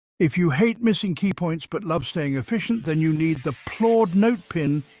If you hate missing key points but love staying efficient, then you need the Plaud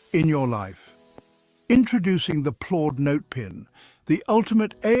NotePin in your life. Introducing the Plaud NotePin, the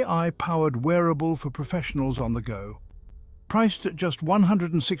ultimate AI-powered wearable for professionals on the go. Priced at just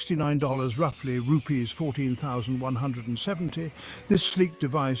 $169, roughly rupees 14,170, this sleek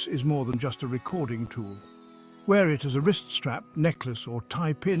device is more than just a recording tool. Wear it as a wrist strap, necklace or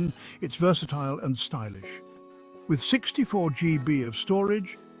tie pin, it's versatile and stylish. With 64 GB of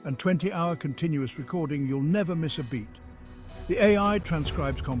storage and 20-hour continuous recording, you'll never miss a beat. The AI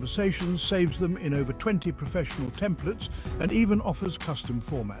transcribes conversations, saves them in over 20 professional templates, and even offers custom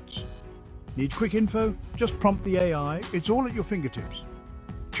formats. Need quick info? Just prompt the AI, it's all at your fingertips.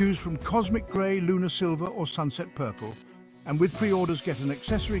 Choose from Cosmic Grey, Lunar Silver or Sunset Purple, and with pre-orders get an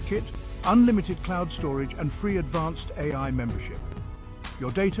accessory kit, unlimited cloud storage and free advanced AI membership.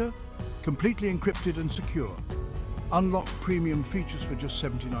 Your data, completely encrypted and secure. Unlock premium features for just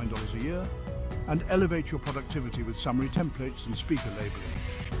 $79 a year, and elevate your productivity with summary templates and speaker labeling.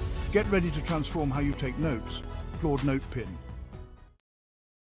 Get ready to transform how you take notes. Plaud NotePin.